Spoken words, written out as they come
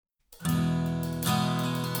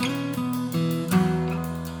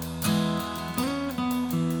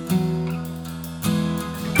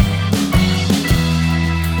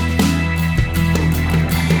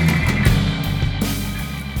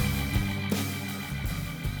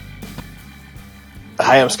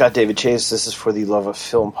Hi, I'm Scott David Chase. This is for the Love of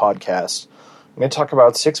Film podcast. I'm going to talk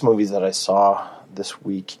about 6 movies that I saw this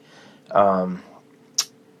week. I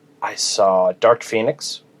saw Dark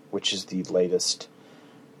Phoenix, which is the latest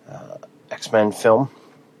X-Men film.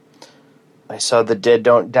 I saw The Dead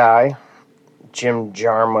Don't Die, Jim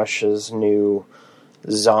Jarmusch's new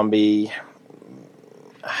zombie,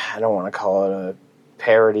 I don't want to call it a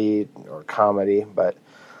parody or comedy, but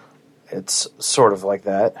it's sort of like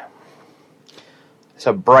that.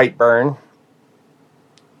 So Brightburn,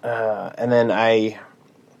 and then I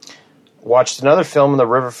watched another film in the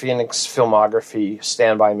River Phoenix filmography,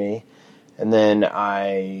 Stand By Me, and then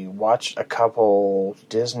I watched a couple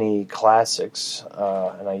Disney classics,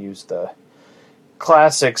 and I used the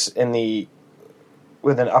classics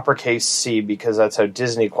with an uppercase C because that's how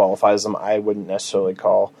Disney qualifies them. I wouldn't necessarily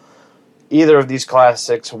call either of these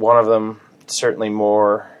classics, one of them certainly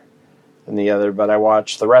more than the other, but I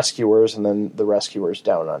watched The Rescuers and then The Rescuers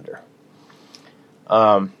Down Under.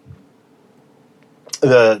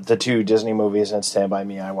 The 2 Disney movies and Stand By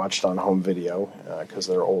Me I watched on home video because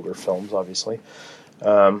they're older films, obviously.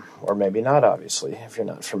 Or maybe not, obviously, if you're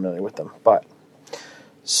not familiar with them. But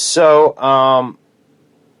so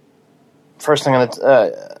first thing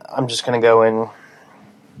I'm just going to go in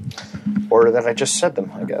order that I just said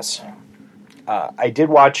them, I guess. I did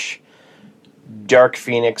watch Dark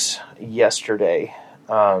Phoenix yesterday.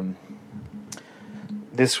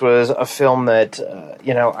 This was a film that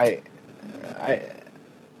I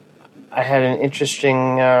had an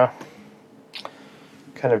interesting kind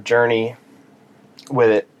of journey with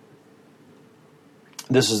it.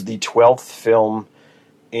 This is the 12th film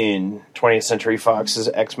in 20th Century Fox's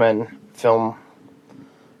X-Men film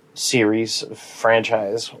series,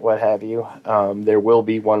 franchise, what have you. There will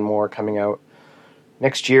be one more coming out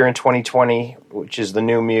next year in 2020, which is The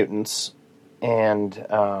New Mutants, and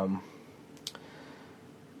I'm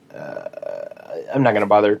not going to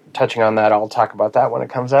bother touching on that. I'll talk about that when it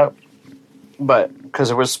comes out. But because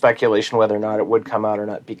there was speculation whether or not it would come out or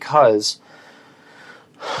not, because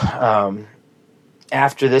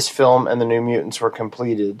after this film and The New Mutants were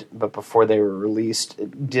completed, but before they were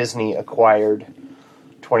released, Disney acquired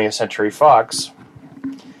 20th Century Fox.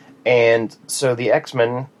 And so the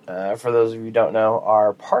X-Men, for those of you who don't know,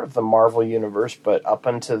 are part of the Marvel Universe, but up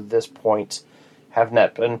until this point have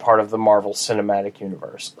not been part of the Marvel Cinematic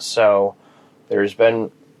Universe. So there's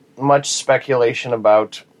been much speculation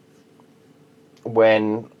about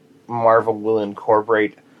when Marvel will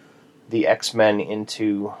incorporate the X-Men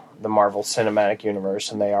into the Marvel Cinematic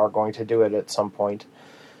Universe, and they are going to do it at some point.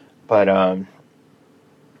 But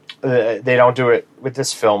they don't do it with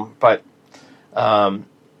this film, but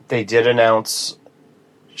they did announce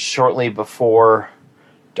shortly before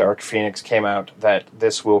Dark Phoenix came out that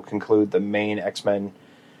this will conclude the main X-Men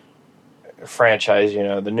franchise. You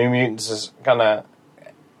know, the New Mutants is gonna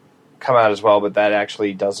come out as well, but that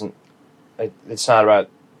actually doesn't. It's not about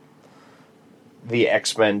the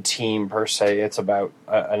X-Men team per se. It's about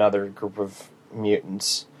another group of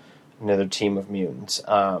mutants, another team of mutants.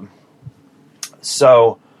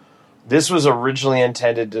 So this was originally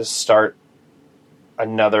intended to start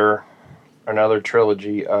another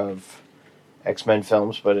trilogy of X-Men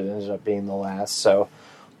films, but it ended up being the last. So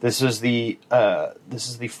this is the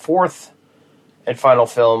 4th and final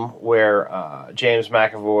film where James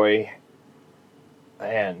McAvoy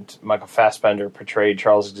and Michael Fassbender portrayed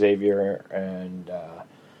Charles Xavier and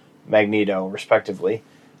Magneto, respectively.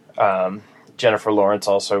 Jennifer Lawrence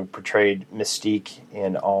also portrayed Mystique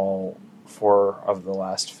in all 4 of the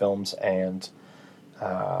last films, and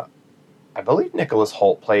I believe Nicholas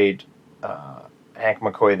Hoult played Hank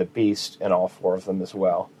McCoy the Beast in all 4 of them as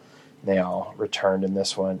well. They all returned in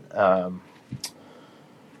this one.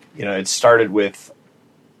 It started with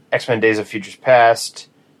X-Men Days of Futures Past.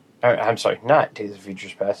 I'm sorry, not Days of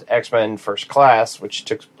Futures Past. X-Men First Class, which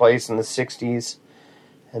took place in the 60s.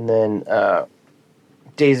 And then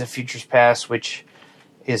Days of Futures Past, which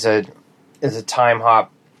is a time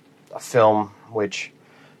hop, a film which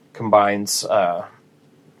combines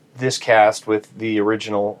this cast with the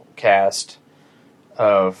original cast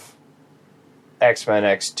of X-Men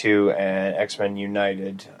X2 and X-Men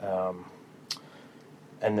United.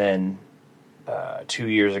 And then 2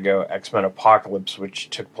 years ago, X-Men Apocalypse, which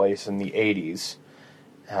took place in the 80s.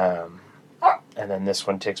 And then this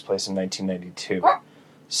one takes place in 1992.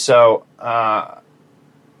 So,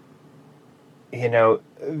 the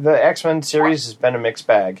X-Men series has been a mixed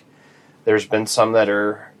bag. There's been some that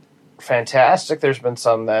are fantastic. There's been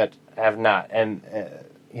some that have not. And,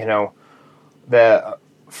 the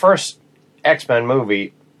first X-Men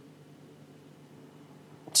movie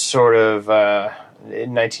sort of,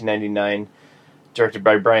 in 1999, directed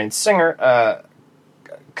by Bryan Singer,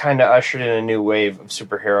 kind of ushered in a new wave of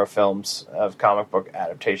superhero films, of comic book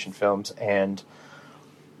adaptation films, and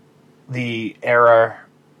the era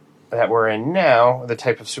that we're in now, the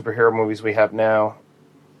type of superhero movies we have now,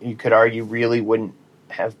 you could argue really wouldn't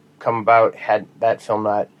have come about had that film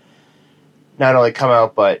not only come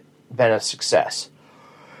out, but been a success.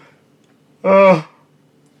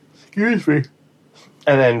 Excuse me.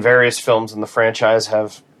 And then various films in the franchise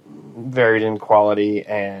have varied in quality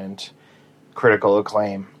and critical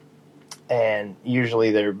acclaim. And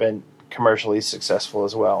usually they've been commercially successful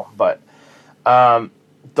as well. But the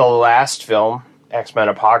last film, X-Men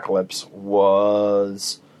Apocalypse,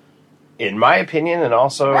 was, in my opinion, and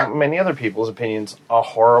also many other people's opinions, a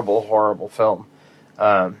horrible, horrible film.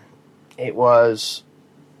 It was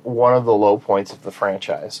one of the low points of the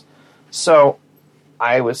franchise. So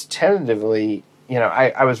I was tentatively,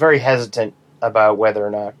 I was very hesitant about whether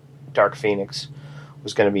or not Dark Phoenix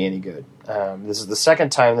was going to be any good. This is the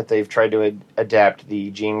second time that they've tried to adapt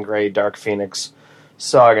the Jean Grey Dark Phoenix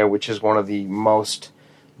saga, which is one of the most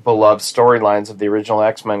beloved storylines of the original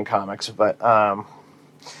X-Men comics. But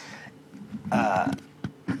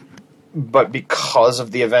because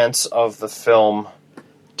of the events of the film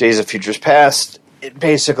Days of Futures Past, it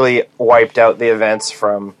basically wiped out the events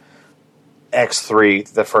from X3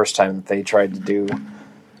 the first time that they tried to do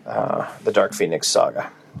the Dark Phoenix saga.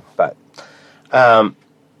 But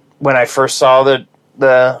when I first saw the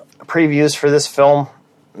previews for this film,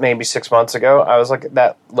 maybe 6 months ago, I was like,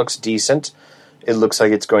 that looks decent. It looks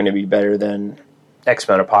like it's going to be better than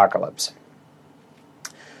X-Men Apocalypse.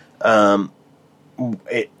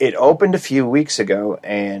 It opened a few weeks ago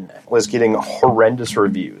and was getting horrendous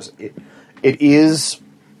reviews. It is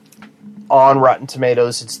on Rotten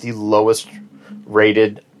Tomatoes. It's the lowest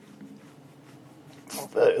rated,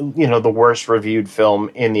 the worst reviewed film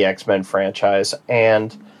in the X-Men franchise,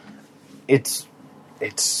 and it's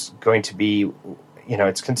going to be,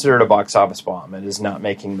 it's considered a box office bomb. It is not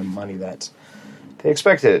making the money that they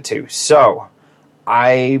expected it to. So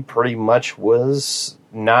I pretty much was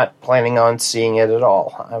not planning on seeing it at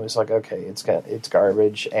all. I was like, okay, it's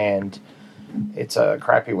garbage, and it's a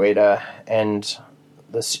crappy way to end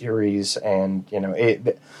the series, and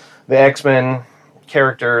the X-Men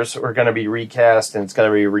characters are going to be recast, and it's going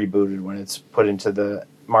to be rebooted when it's put into the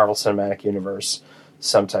Marvel Cinematic Universe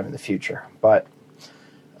sometime in the future. But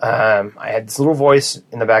I had this little voice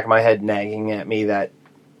in the back of my head nagging at me that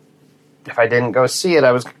if I didn't go see it,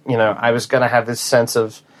 I was going to have this sense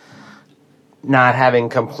of not having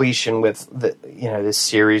completion with this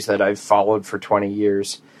series that I've followed for 20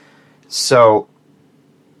 years. So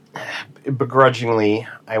begrudgingly,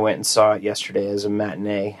 I went and saw it yesterday as a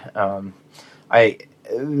matinee. The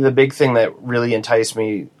big thing that really enticed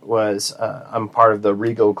me was I'm part of the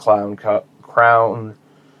Regal Crown Club.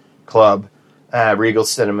 Regal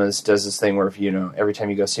Cinemas does this thing where if every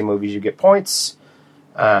time you go see movies, you get points.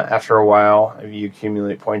 After a while, if you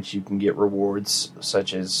accumulate points, you can get rewards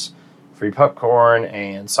such as free popcorn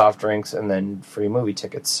and soft drinks, and then free movie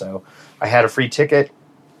tickets. So I had a free ticket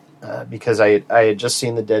because I had just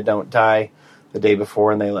seen The Dead Don't Die the day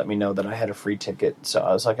before, and they let me know that I had a free ticket. So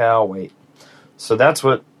I was like, I'll wait. So that's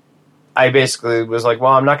what I basically was like,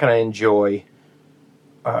 well, I'm not going to enjoy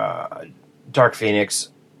Dark Phoenix,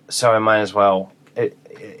 so I might as well.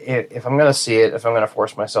 If I'm going to see it, if I'm going to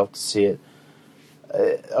force myself to see it,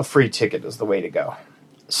 a free ticket is the way to go.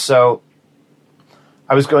 So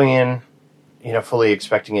I was going in, fully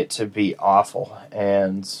expecting it to be awful,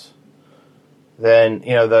 and then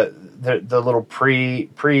the little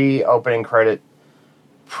pre-opening credit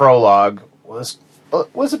prologue was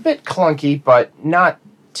a bit clunky, but not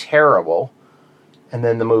terrible. And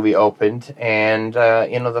then the movie opened, and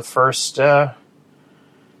the first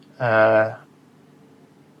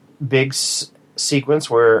big sequence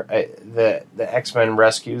where the X-Men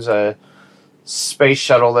rescues a space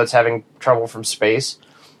shuttle that's having trouble from space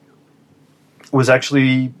was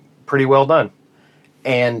actually pretty well done.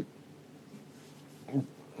 And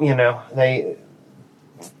they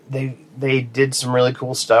did some really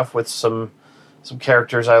cool stuff with some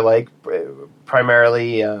characters I like,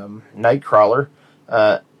 primarily Nightcrawler,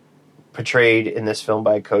 portrayed in this film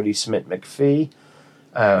by Cody Smith-McPhee,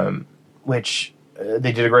 which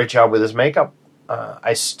they did a great job with his makeup.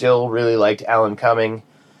 I still really liked Alan Cumming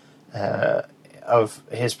of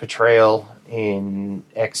his portrayal in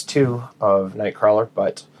X2 of Nightcrawler,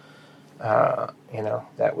 but that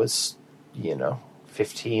was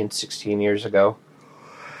 15, 16 years ago.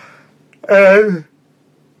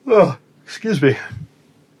 Excuse me.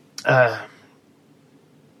 I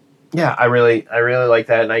really like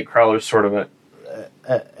that. Nightcrawler's sort of an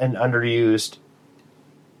underused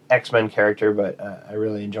X-Men character, but I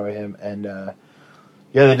really enjoy him. And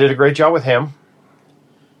yeah, they did a great job with him.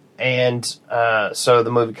 And so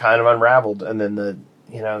the movie kind of unraveled. And then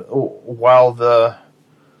while the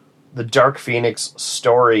Dark Phoenix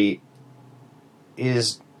story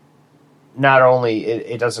is not only,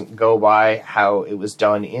 it doesn't go by how it was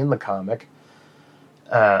done in the comic,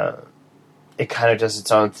 it kind of does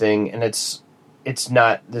its own thing, and it's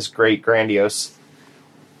not this great grandiose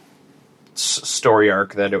story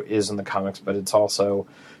arc that it is in the comics, but it's also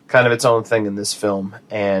kind of its own thing in this film,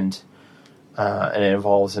 and it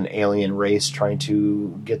involves an alien race trying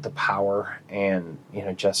to get the power, and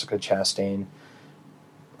Jessica Chastain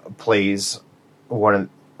plays one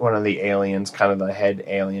of the aliens, kind of the head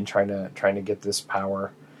alien, trying to get this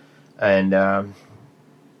power, and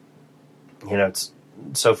it's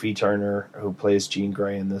Sophie Turner who plays Jean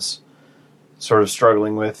Grey in this, sort of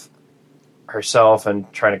struggling with herself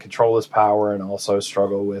and trying to control this power, and also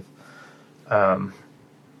struggle with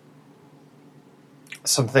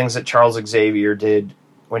some things that Charles Xavier did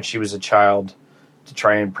when she was a child to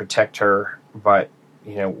try and protect her, but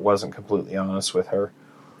wasn't completely honest with her,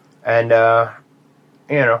 and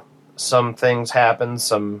some things happen,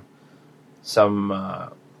 some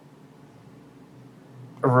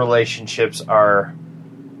relationships are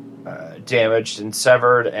damaged and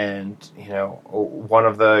severed, and one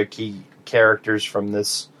of the key characters from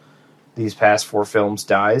these past 4 films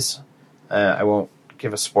dies. I won't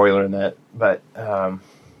give a spoiler in that, but I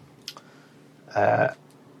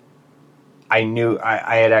knew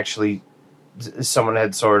I had actually, someone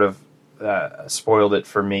had sort of spoiled it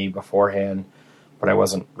for me beforehand, but I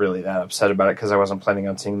wasn't really that upset about it because I wasn't planning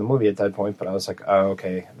on seeing the movie at that point. But I was like, oh,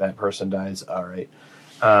 okay, that person dies, all right.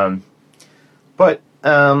 But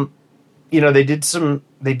they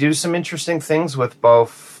do some interesting things with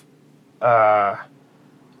both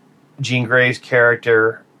Jean Grey's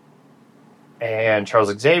character and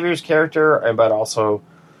Charles Xavier's character, but also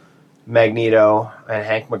Magneto and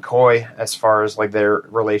Hank McCoy, as far as like their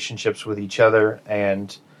relationships with each other,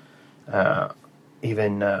 and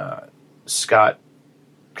even Scott.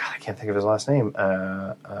 God, I can't think of his last name,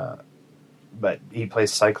 but he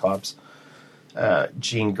plays Cyclops,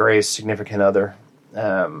 Jean Grey's significant other.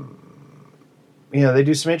 They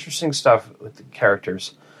do some interesting stuff with the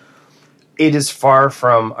characters. It is far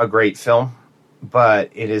from a great film, but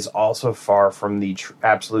it is also far from the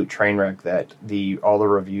absolute train wreck that all the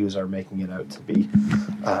reviews are making it out to be.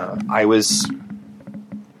 I will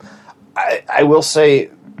say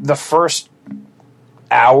the first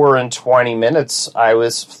hour and 20 minutes, I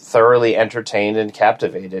was thoroughly entertained and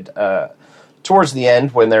captivated. Towards the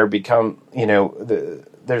end, when there become,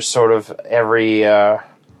 there's sort of every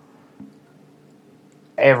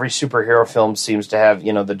superhero film seems to have,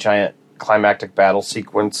 the giant climactic battle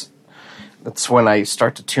sequence. That's when I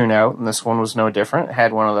start to tune out, and this one was no different. It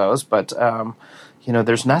had one of those, but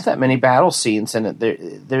there's not that many battle scenes in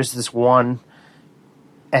it. There's this one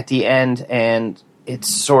at the end, and it's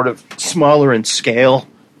sort of smaller in scale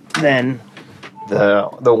than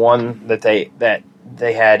the one that they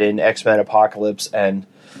had in X-Men Apocalypse, and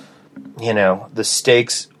the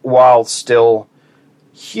stakes, while still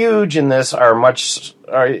huge in this,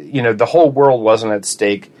 the whole world wasn't at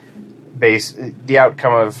stake. The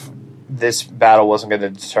outcome of this battle wasn't going to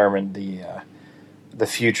determine the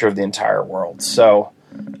future of the entire world. So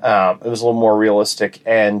it was a little more realistic,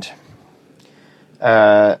 and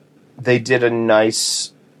they did a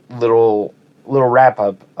nice little wrap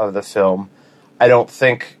up of the film. I don't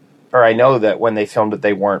think, or I know that when they filmed it,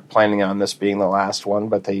 they weren't planning on this being the last one,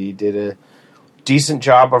 but they did a decent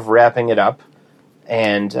job of wrapping it up.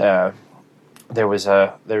 And there was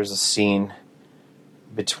a scene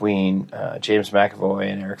between James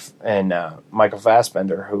McAvoy and Michael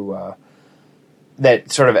Fassbender, who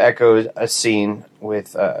that sort of echoed a scene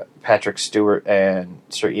with Patrick Stewart and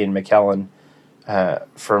Sir Ian McKellen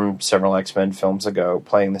from several X-Men films ago,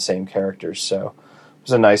 playing the same characters. So it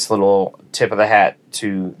was a nice little tip of the hat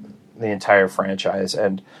to the entire franchise,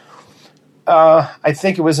 and I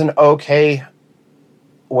think it was an okay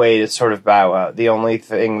way to sort of bow out. The only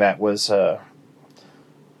thing that was, would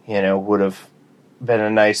have been a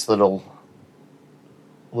nice little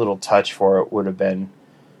touch for it would have been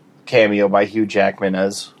cameo by Hugh Jackman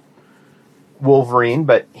as Wolverine,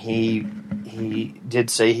 but he did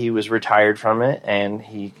say he was retired from it, and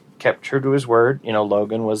he kept true to his word.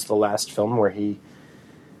 Logan was the last film where he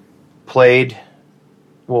played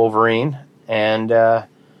Wolverine, and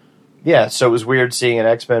so it was weird seeing an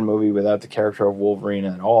X-Men movie without the character of Wolverine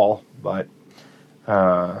at all, but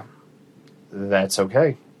that's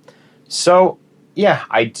okay. So, yeah,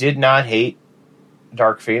 I did not hate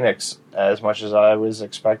Dark Phoenix as much as I was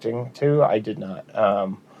expecting to. I did not.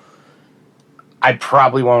 I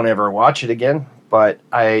probably won't ever watch it again, but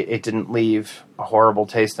it didn't leave a horrible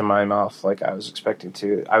taste in my mouth like I was expecting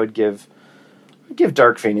to. I'd give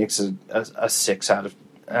Dark Phoenix a 6 out of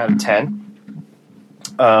 10.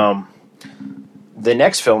 The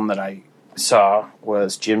next film that I saw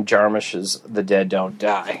was Jim Jarmusch's The Dead Don't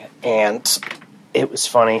Die, and it was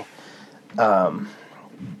funny.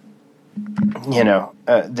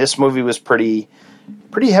 This movie was pretty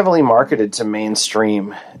heavily marketed to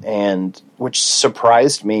mainstream, and which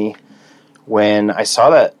surprised me when I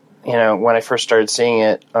saw that, when I first started seeing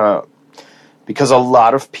it, because a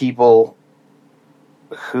lot of people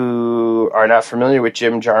who are not familiar with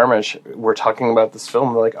Jim Jarmusch were talking about this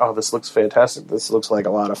film. They're like, oh, this looks fantastic. This looks like a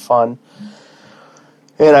lot of fun.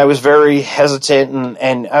 And I was very hesitant,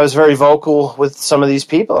 and I was very vocal with some of these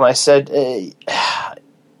people, and I said,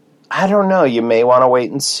 I don't know, you may want to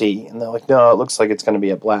wait and see. And they're like, no, it looks like it's going to be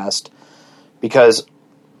a blast. Because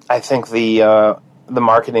I think the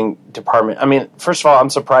marketing department, I mean, first of all, I'm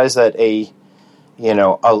surprised that a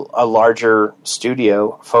larger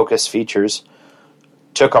studio, Focus Features,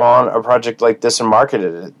 took on a project like this and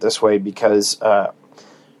marketed it this way, because for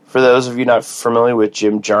those of you not familiar with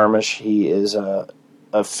Jim Jarmusch, he is a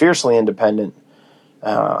fiercely independent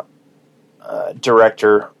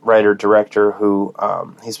writer-director who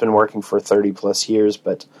he's been working for 30-plus years,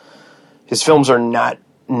 but his films are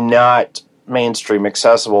not mainstream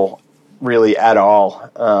accessible really at all.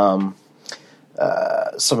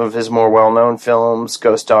 Some of his more well-known films,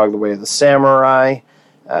 Ghost Dog, The Way of the Samurai,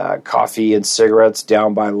 Coffee and Cigarettes,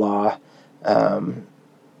 Down by Law.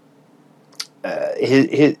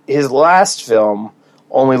 His last film,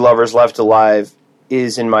 Only Lovers Left Alive,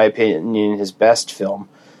 is, in my opinion, his best film.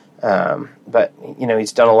 But,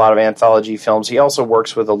 he's done a lot of anthology films. He also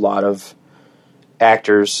works with a lot of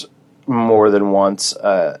actors more than once.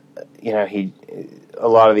 A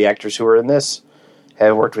lot of the actors who are in this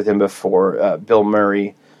have worked with him before. Bill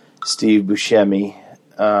Murray, Steve Buscemi,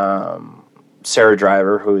 Sarah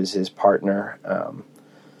Driver, who is his partner,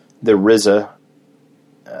 the RZA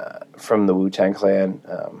from the Wu-Tang Clan,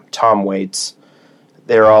 Tom Waits.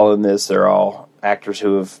 They're all in this. They're all actors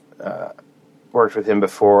who have worked with him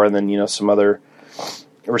before, and then some other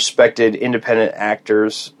respected independent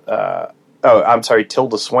actors.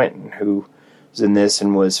 Tilda Swinton, who was in this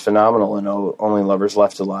and was phenomenal in Only Lovers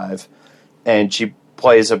Left Alive, and she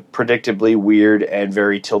plays a predictably weird and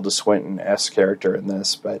very Tilda Swinton-esque character in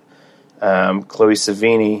this. But Chloe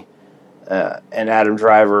Sevigny and Adam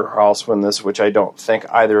Driver are also in this, which I don't think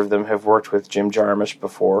either of them have worked with Jim Jarmusch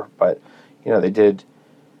before, but they did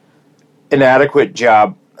an adequate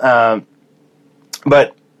job.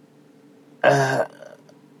 But I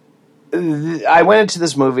went into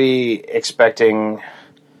this movie expecting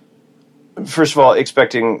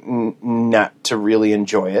not to really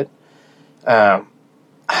enjoy it.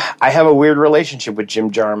 I have a weird relationship with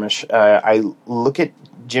Jim Jarmusch. I look at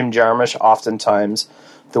Jim Jarmusch oftentimes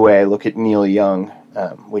the way I look at Neil Young,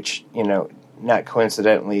 which, not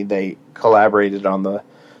coincidentally, they collaborated on the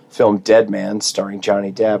film Dead Man, starring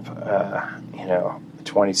Johnny Depp,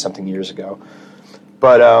 20-something years ago.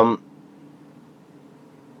 But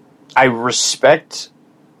I respect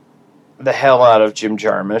the hell out of Jim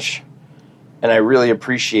Jarmusch, and I really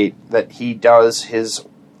appreciate that he does his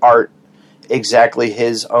art exactly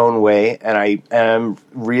his own way, and I am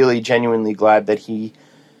really genuinely glad that he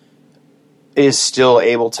is still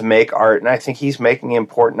able to make art, and I think he's making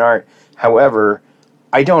important art. However,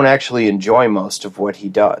 I don't actually enjoy most of what he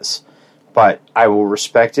does, but I will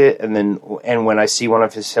respect it, and when I see one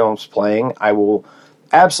of his films playing, I will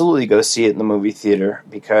absolutely go see it in the movie theater,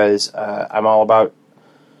 because I'm all about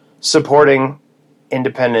supporting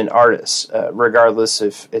independent artists, regardless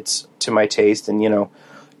if it's to my taste. And,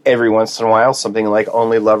 every once in a while, something like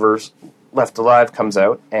Only Lovers Left Alive comes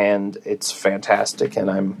out, and it's fantastic, and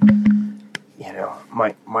I'm,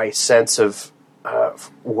 my sense of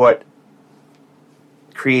what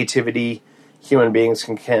creativity human beings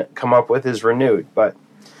can come up with is renewed. But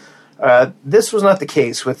this was not the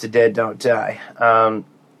case with The Dead Don't Die.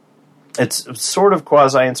 It's sort of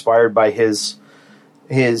quasi-inspired by his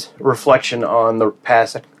reflection on the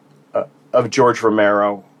passing of George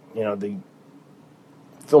Romero, the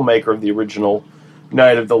filmmaker of the original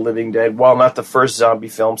Night of the Living Dead. While not the first zombie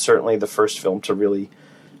film, certainly the first film to really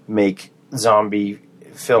make zombie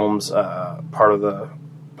films part of the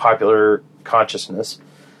popular consciousness.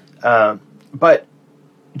 But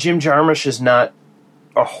Jim Jarmusch is not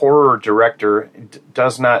a horror director,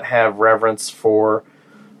 does not have reverence for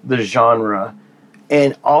the genre,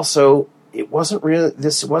 and also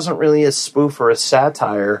this wasn't really a spoof or a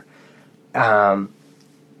satire.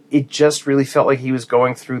 It just really felt like he was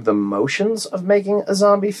going through the motions of making a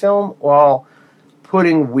zombie film while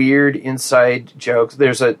putting weird inside jokes.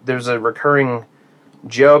 There's a recurring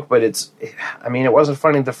joke, but it wasn't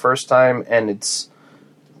funny the first time, and it's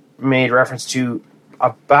made reference to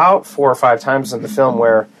about 4 or 5 times in the film,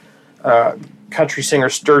 where country singer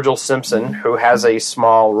Sturgill Simpson, who has a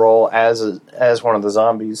small role as one of the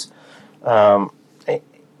zombies,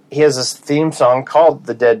 he has this theme song called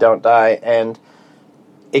 "The Dead Don't Die," and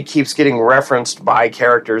it keeps getting referenced by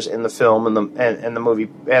characters in the film and the movie,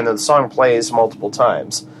 and the song plays multiple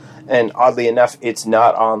times. And oddly enough, it's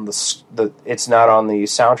not on the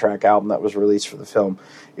soundtrack album that was released for the film.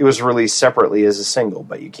 It was released separately as a single,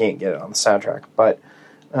 but you can't get it on the soundtrack. But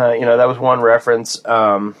that was one reference.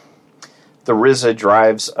 The RZA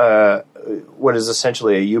drives what is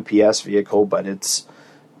essentially a UPS vehicle, but it's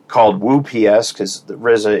called Woo PS because the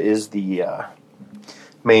RZA is the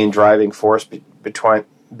main driving force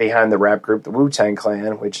behind the rap group, the Wu-Tang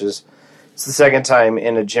Clan, it's the second time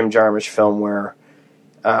in a Jim Jarmusch film where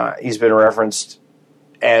he's been referenced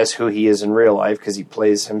as who he is in real life, because he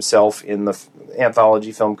plays himself in the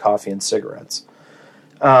anthology film Coffee and Cigarettes.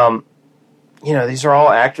 These are all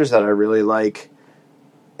actors that I really like,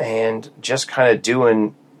 and just kind of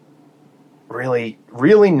doing really,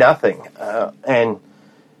 really nothing. And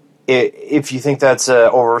if you think that's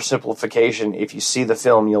an oversimplification, if you see the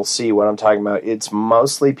film, you'll see what I'm talking about. It's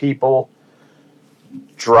mostly people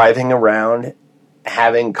driving around,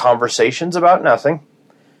 having conversations about nothing,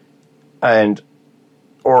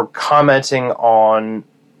 or commenting on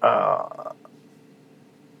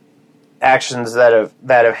actions that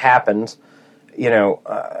have happened.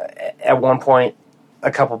 At one point,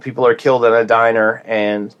 a couple people are killed in a diner,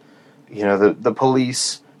 and the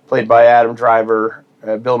police, played by Adam Driver,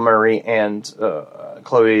 Bill Murray, and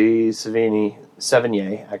Chloe Sevigny,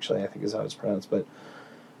 actually, I think is how it's pronounced.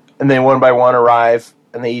 And they one by one arrive,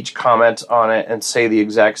 and they each comment on it and say the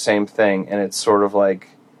exact same thing, and it's sort of like,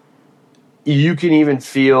 you can even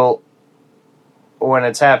feel when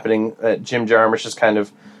it's happening that Jim Jarmusch is kind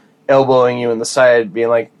of elbowing you in the side, being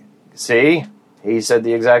like, see, he said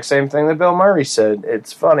the exact same thing that Bill Murray said.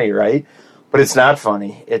 It's funny, right? But it's not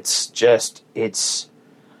funny. It's just, it's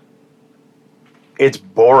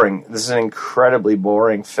boring. This is an incredibly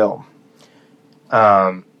boring film.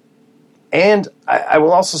 And I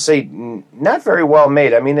will also say, not very well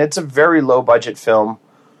made. I mean, it's a very low-budget film,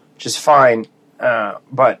 which is fine.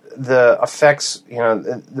 But the effects,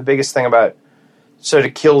 the biggest thing about, so to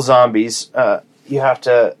kill zombies, you have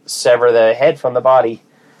to sever the head from the body.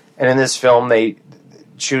 And in this film, they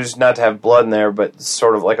choose not to have blood in there, but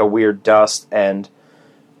sort of like a weird dust. And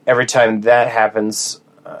every time that happens,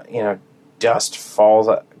 dust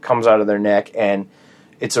comes out of their neck, and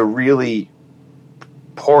it's a really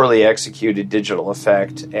poorly executed digital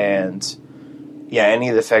effect. And yeah, any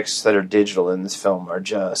of the effects that are digital in this film are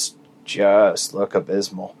just look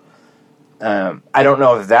abysmal. I don't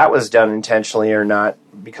know if that was done intentionally or not,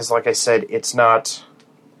 because like I said, it's not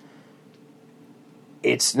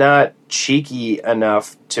cheeky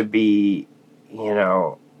enough to be,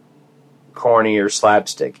 corny or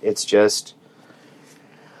slapstick. It's just,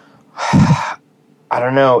 I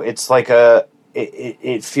don't know. It's like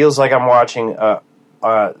it feels like I'm watching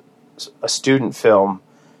a student film,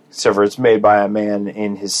 except for it's made by a man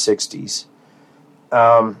in his 60s.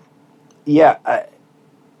 I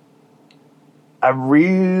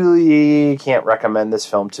really can't recommend this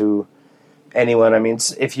film to anyone. I mean,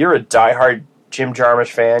 if you're a diehard Jim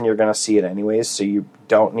Jarmusch fan, you're going to see it anyways, so you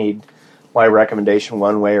don't need my recommendation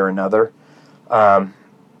one way or another.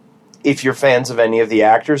 If you're fans of any of the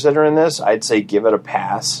actors that are in this, I'd say give it a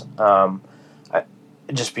pass.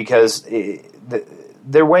 Just because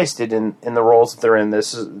they're wasted in the roles that they're in.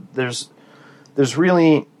 There's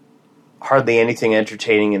really hardly anything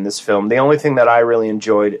entertaining in this film. The only thing that I really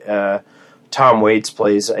enjoyed, Tom Waits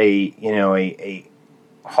plays a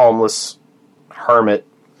homeless hermit,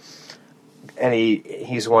 and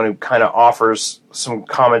he's the one who kind of offers some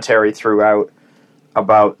commentary throughout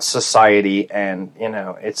about society, and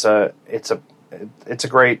it's a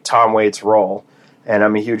great Tom Waits role, and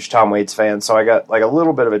I'm a huge Tom Waits fan, so I got like a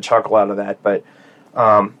little bit of a chuckle out of that, but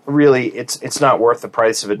really it's not worth the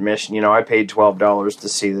price of admission. I paid $12 to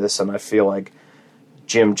see this, and I feel like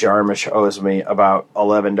Jim Jarmusch owes me about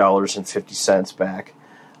 $11.50 back.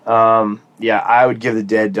 I would give The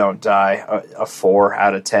Dead Don't Die a 4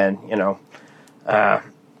 out of 10.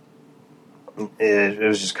 It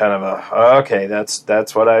was just kind of okay,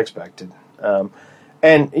 that's what I expected.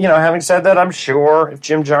 And, having said that, I'm sure if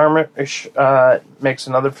Jim Jarmusch makes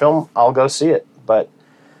another film, I'll go see it. But,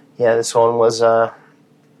 yeah, this one was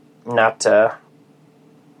not...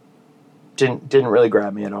 Didn't really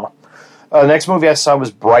grab me at all. The next movie I saw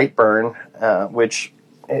was Brightburn, which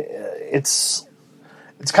it's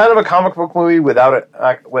kind of a comic book movie without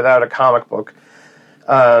a comic book.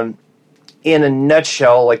 In a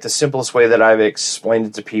nutshell, like the simplest way that I've explained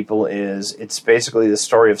it to people is it's basically the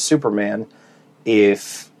story of Superman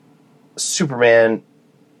if Superman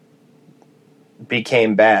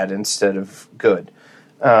became bad instead of good.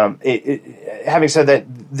 Having said that,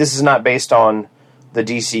 this is not based on the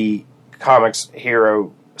DC Comics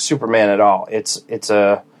hero Superman at all. It's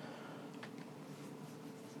a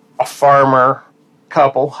farmer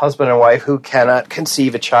couple, husband and wife, who cannot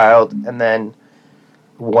conceive a child, and then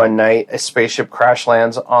one night a spaceship crash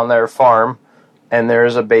lands on their farm, and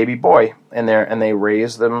there's a baby boy in there, and they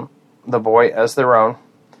raise the boy as their own.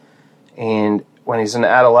 And when he's an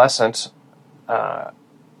adolescent,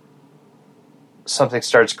 something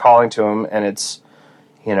starts calling to him, and it's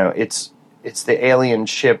the alien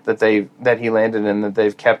ship that he landed in that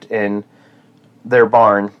they've kept in their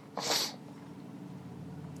barn.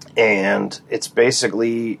 And it's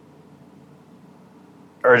basically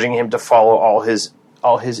urging him to follow all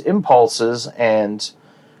his impulses, and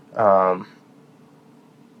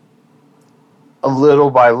a little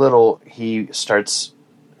by little he starts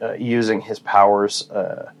using his powers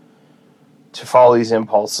to follow these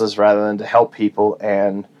impulses rather than to help people,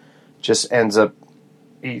 and just ends up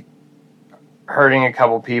hurting a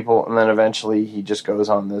couple people, and then eventually he just goes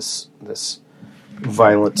on this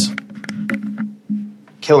violent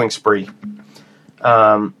killing spree.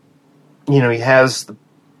 He has the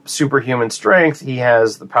superhuman strength. He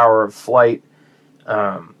has the power of flight.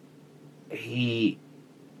 He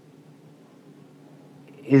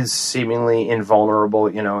is seemingly invulnerable.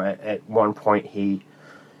 At one point he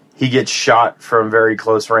gets shot from very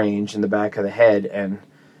close range in the back of the head, and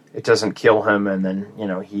it doesn't kill him. And then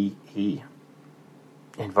he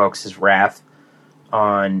invokes his wrath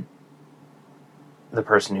on the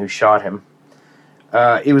person who shot him.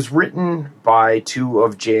 It was written by two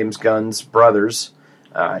of James Gunn's brothers.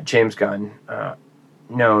 James Gunn,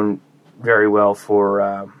 known very well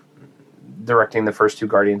for directing the first two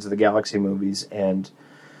Guardians of the Galaxy movies and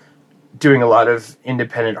doing a lot of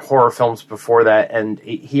independent horror films before that. And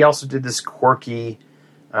he also did this quirky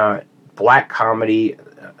black comedy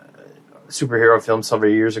superhero film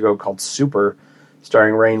several years ago called Super,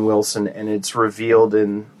 starring Rainn Wilson, and it's revealed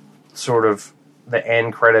in sort of the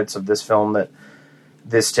end credits of this film that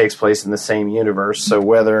this takes place in the same universe. So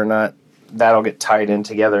whether or not that'll get tied in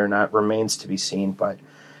together or not remains to be seen. But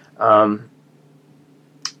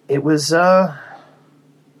it was I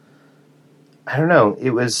don't know.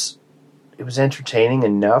 It was entertaining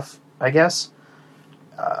enough, I guess.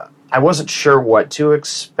 I wasn't sure what to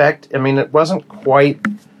expect. I mean, it wasn't quite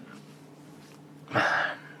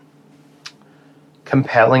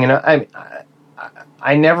compelling enough.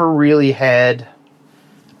 I never really had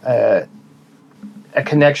a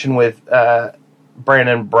connection with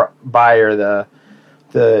Brandon Byer,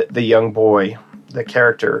 the young boy, the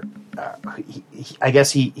character. I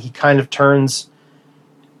guess he kind of turns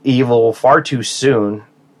evil far too soon,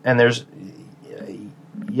 and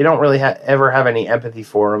you don't really ever have any empathy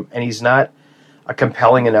for him, and he's not a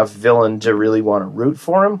compelling enough villain to really want to root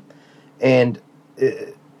for him. And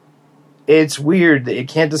it's weird that you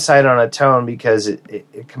can't decide on a tone, because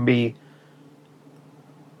it can be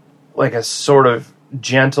like a sort of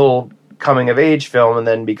gentle coming-of-age film and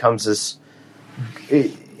then becomes this,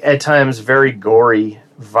 at times, very gory,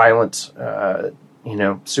 violent,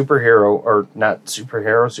 superhero, or not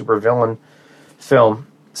superhero, supervillain film.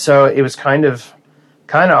 So it was kind of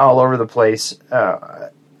all over the place.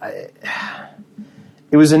 It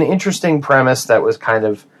was an interesting premise that was kind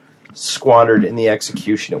of squandered in the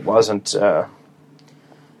execution. It wasn't... it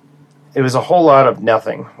was a whole lot of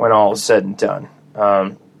nothing when all was said and done.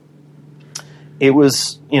 It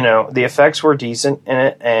was, the effects were decent in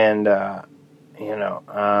it, and, the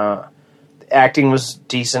acting was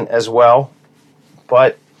decent as well.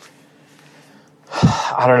 But,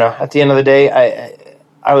 I don't know. At the end of the day,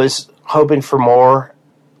 I was hoping for more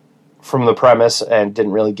from the premise and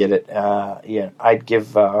didn't really get it. I'd give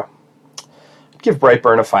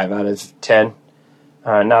Brightburn a 5 out of 10.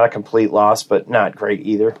 Not a complete loss, but not great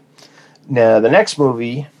either. Now, the next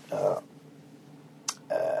movie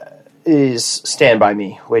is Stand By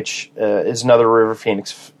Me, which is another River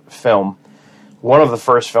Phoenix film. One of the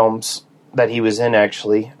first films that he was in,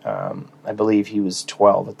 actually. I believe he was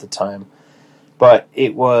 12 at the time. But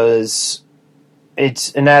it was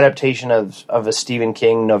it's an adaptation of a Stephen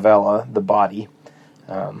King novella, The Body.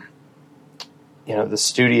 The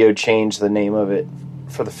studio changed the name of it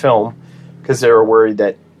for the film because they were worried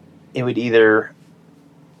that it would either,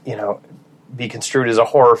 be construed as a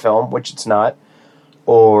horror film, which it's not,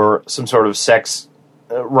 or some sort of sex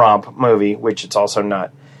romp movie, which it's also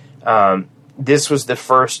not. This was the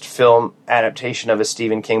first film adaptation of a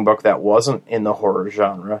Stephen King book that wasn't in the horror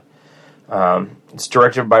genre. It's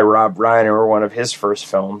directed by Rob Reiner, one of his first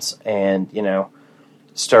films, and,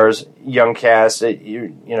 stars young cast,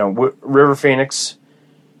 River Phoenix,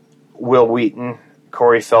 Will Wheaton,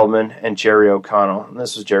 Corey Feldman, and Jerry O'Connell. And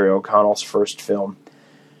this was Jerry O'Connell's first film.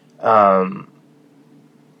 I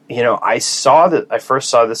first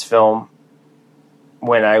saw this film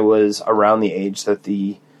when I was around the age that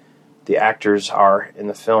the actors are in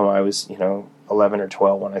the film. I was, 11 or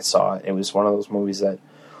 12 when I saw it. It was one of those movies that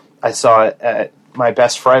I saw it at my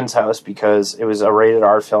best friend's house because it was a rated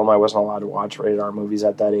R film. I wasn't allowed to watch rated R movies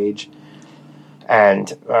at that age.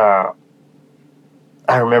 And I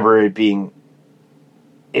remember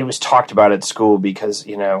it was talked about at school because,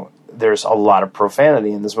 there's a lot of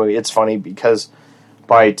profanity in this movie. It's funny because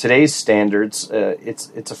by today's standards,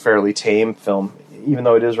 it's a fairly tame film. Even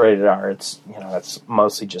though it is rated R, it's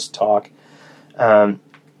mostly just talk. But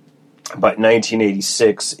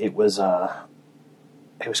 1986, it was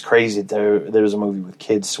crazy. There was a movie with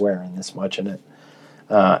kids swearing this much in it,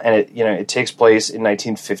 and it takes place in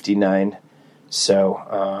 1959.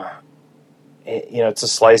 So it's a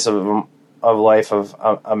slice of life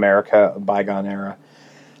of America, a bygone era.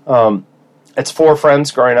 It's four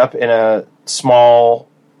friends growing up in a small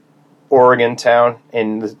Oregon town.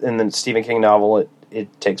 In the Stephen King novel,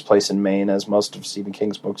 it takes place in Maine, as most of Stephen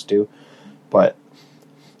King's books do. But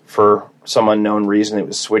for some unknown reason, it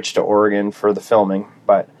was switched to Oregon for the filming.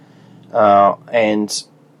 But and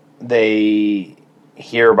they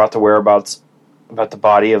hear about the whereabouts, about the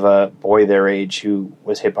body of a boy their age who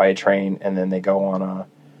was hit by a train, and then they go on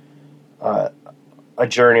a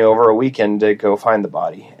journey over a weekend to go find the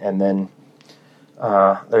body. And then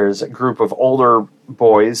there's a group of older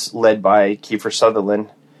boys led by Kiefer Sutherland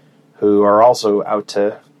who are also out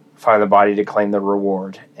to find the body to claim the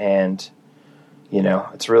reward. And,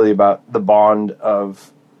 it's really about the bond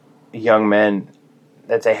of young men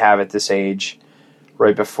that they have at this age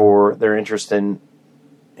right before their interest in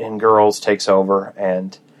girls takes over.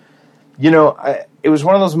 And, it was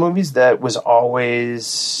one of those movies that was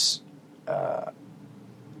always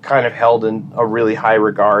kind of held in a really high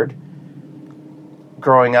regard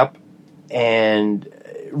growing up, and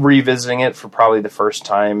revisiting it for probably the first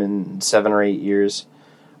time in 7 or 8 years,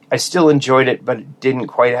 I still enjoyed it, but it didn't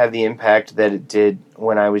quite have the impact that it did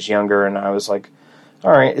when I was younger, and I was like, all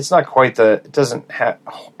right, it's not quite it doesn't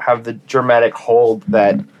have the dramatic hold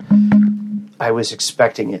that I was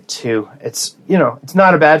expecting it to. It's, it's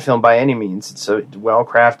not a bad film by any means. It's a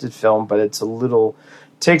well-crafted film, but it's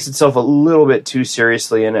takes itself a little bit too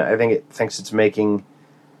seriously, and I think it thinks it's making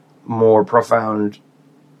more profound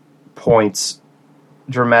points,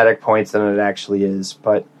 dramatic points, than it actually is.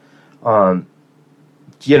 But the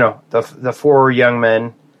four young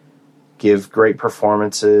men give great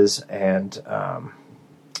performances, and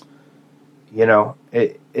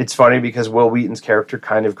it's funny because Will Wheaton's character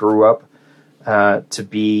kind of grew up to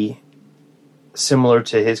be similar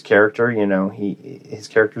to his character. His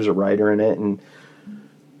character's a writer in it, and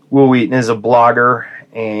Will Wheaton is a blogger,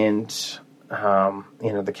 and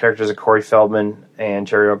the characters of Corey Feldman and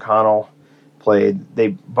Jerry O'Connell they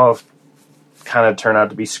both kind of turn out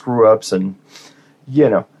to be screw-ups, and,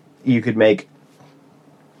 you could make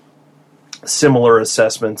similar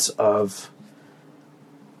assessments of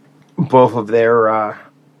both of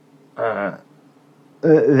their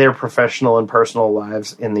professional and personal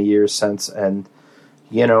lives in the years since. And,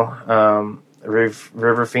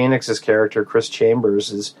 River Phoenix's character, Chris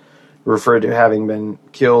Chambers, is referred to having been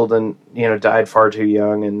killed and, died far too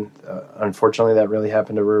young. And unfortunately, that really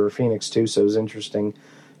happened to River Phoenix, too. So it was interesting,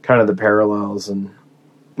 kind of the parallels and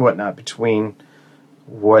whatnot between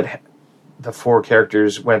what the four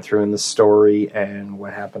characters went through in the story and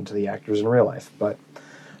what happened to the actors in real life. But,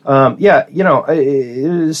 Stand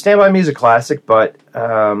By Me is a classic, but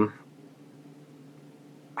I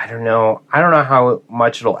don't know how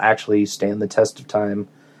much it'll actually stand the test of time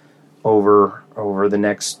over the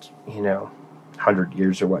next 100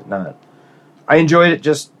 years or whatnot. I enjoyed it,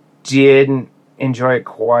 just didn't enjoy it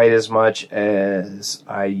quite as much as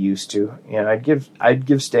I used to. I'd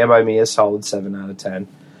give Stand By Me a solid 7 out of 10.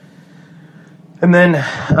 And then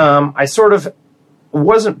I sort of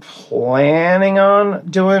wasn't planning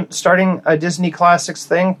on starting a Disney Classics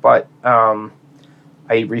thing, but I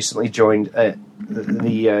I recently joined a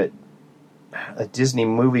Disney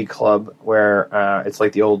movie club where it's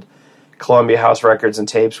like the old Columbia House Records and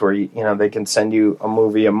Tapes where they can send you a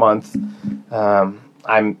movie a month. I'm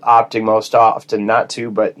opting most often not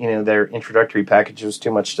to, but their introductory package was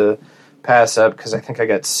too much to pass up because I think I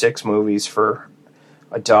got 6 movies for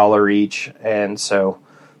 $1 each, and so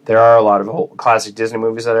there are a lot of old classic Disney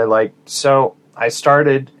movies that I like. So I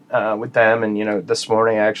started with them, and this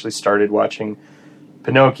morning I actually started watching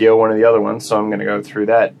Pinocchio, one of the other ones, so I'm going to go through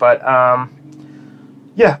that. But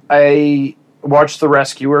yeah, I watched The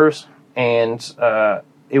Rescuers, and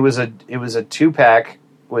it was a 2-pack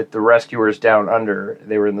with The Rescuers Down Under.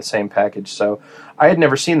 They were in the same package, so I had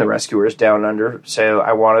never seen The Rescuers Down Under, so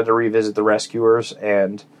I wanted to revisit The Rescuers,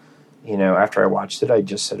 and after I watched it, I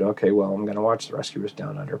just said, okay, well, I'm going to watch The Rescuers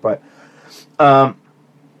Down Under. But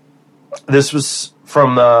this was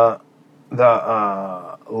from the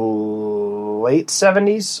late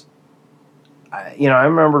 70s. I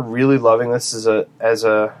remember really loving this as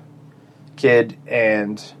a kid,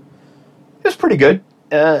 and it was pretty good.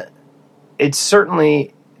 It's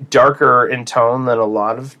certainly darker in tone than a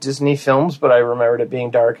lot of Disney films, but I remembered it being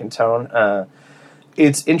dark in tone.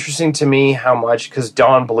 It's interesting to me how much, because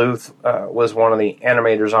Don Bluth was one of the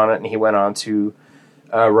animators on it, and he went on to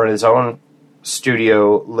run his own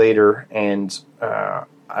studio later, and I'm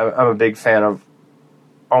a big fan of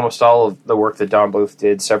almost all of the work that Don Bluth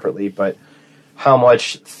did separately, but how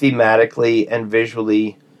much thematically and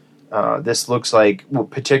visually this looks like,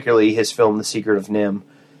 particularly his film The Secret of NIMH,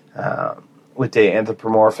 with the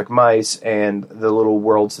anthropomorphic mice and the little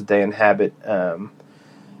worlds that they inhabit.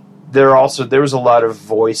 There was a lot of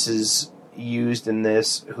voices used in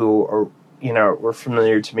this who are were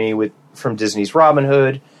familiar to me from Disney's Robin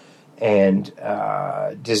Hood and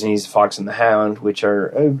Disney's Fox and the Hound, which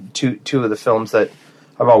are two of the films that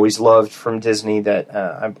I've always loved from Disney that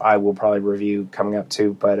I will probably review coming up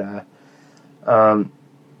too. But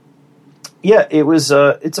yeah, it's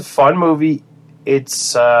a fun movie.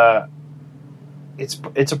 It's a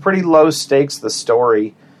pretty low stakes, the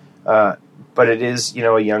story, but it is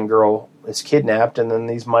a young girl is kidnapped, and then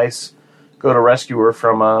these mice go to rescue her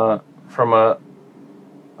from a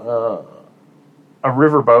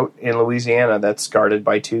riverboat in Louisiana that's guarded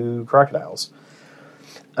by 2 crocodiles.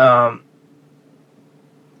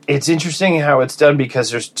 It's interesting how it's done because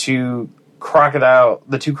there's the 2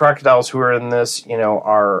 crocodiles who are in this,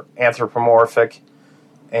 are anthropomorphic,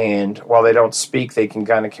 and while they don't speak, they can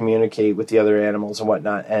kind of communicate with the other animals and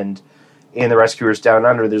whatnot. And in The Rescuers Down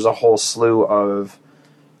Under, there's a whole slew of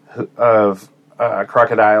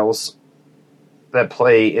crocodiles that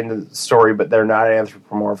play into the story, but they're not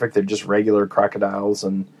anthropomorphic. They're just regular crocodiles,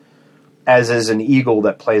 and as is an eagle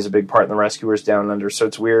that plays a big part in The Rescuers Down Under. So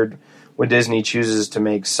it's weird when Disney chooses to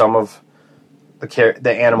make some of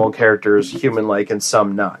the animal characters human-like and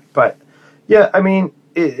some not. But yeah, I mean,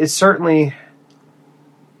 it certainly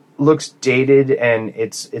looks dated, and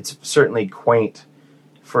it's certainly quaint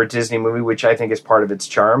for a Disney movie, which I think is part of its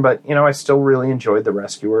charm. But I still really enjoyed The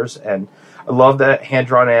Rescuers, and I love that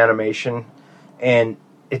hand-drawn animation. And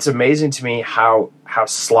it's amazing to me how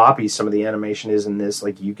sloppy some of the animation is in this.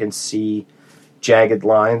 Like, you can see jagged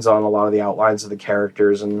lines on a lot of the outlines of the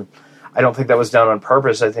characters, and I don't think that was done on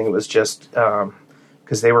purpose. I think it was just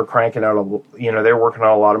because they were cranking out they were working on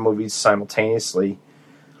a lot of movies simultaneously.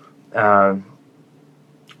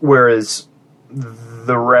 Whereas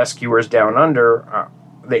The Rescuers Down Under,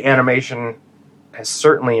 the animation has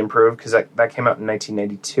certainly improved, because that came out in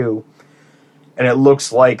 1992, and it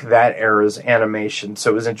looks like that era's animation. So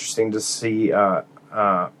it was interesting to see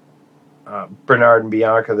Bernard and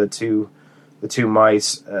Bianca, the two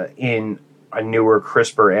mice, in a newer,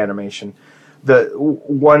 crisper animation. The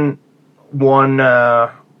one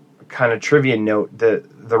kind of trivia note: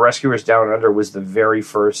 the Rescuers Down Under was the very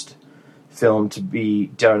first film to be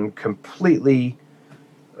done completely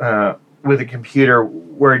with a computer,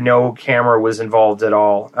 where no camera was involved at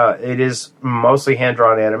all. It is mostly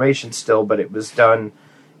hand-drawn animation still, but it was done,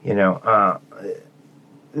 none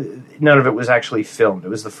of it was actually filmed. It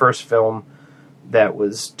was the first film that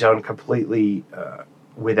was done completely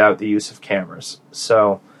without the use of cameras.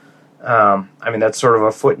 So, that's sort of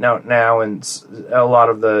a footnote now, and a lot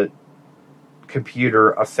of the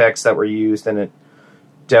computer effects that were used in it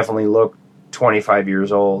definitely look 25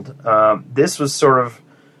 years old. This was sort of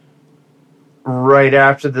right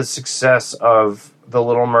after the success of The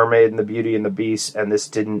Little Mermaid and The Beauty and the Beast, and this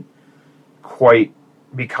didn't quite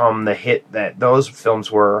become the hit that those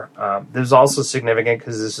films were. This was also significant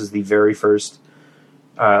because this is the very first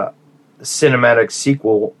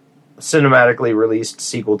cinematically released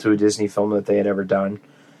sequel to a Disney film that they had ever done.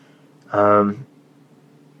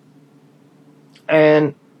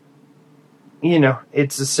 And,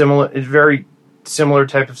 it's very similar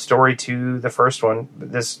type of story to the first one.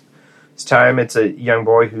 But this time it's a young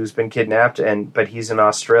boy who's been kidnapped, but he's in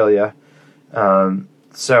Australia.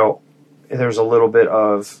 So there's a little bit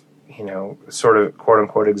of, sort of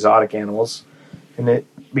quote-unquote exotic animals in it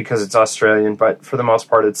because it's Australian, but for the most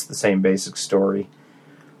part it's the same basic story.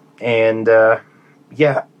 And, it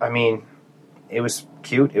was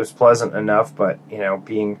cute, it was pleasant enough, but,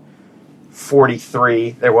 being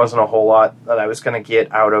 43, there wasn't a whole lot that I was going to get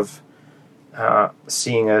out of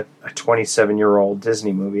seeing a 27-year-old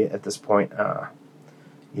Disney movie at this point.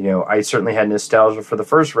 I certainly had nostalgia for the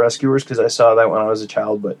first Rescuers because I saw that when I was a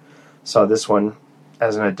child, but saw this one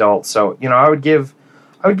as an adult. So, I would give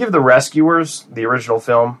the Rescuers, the original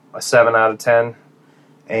film, a 7 out of 10,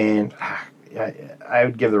 and I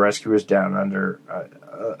would give the Rescuers Down Under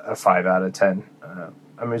a 5 out of 10.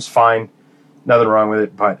 It's fine, nothing wrong with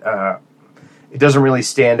it, but it doesn't really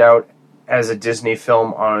stand out as a Disney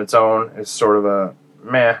film on its own. It's sort of a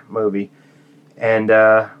meh movie. And,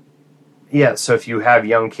 so if you have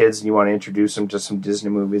young kids and you want to introduce them to some Disney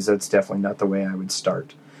movies, that's definitely not the way I would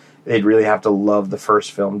start. They'd really have to love the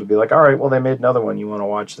first film to be like, all right, well, they made another one, you want to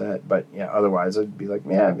watch that. But, otherwise I'd be like,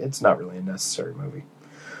 it's not really a necessary movie.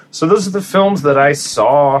 So those are the films that I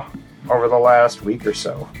saw over the last week or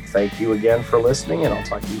so. Thank you again for listening, and I'll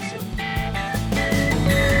talk to you soon.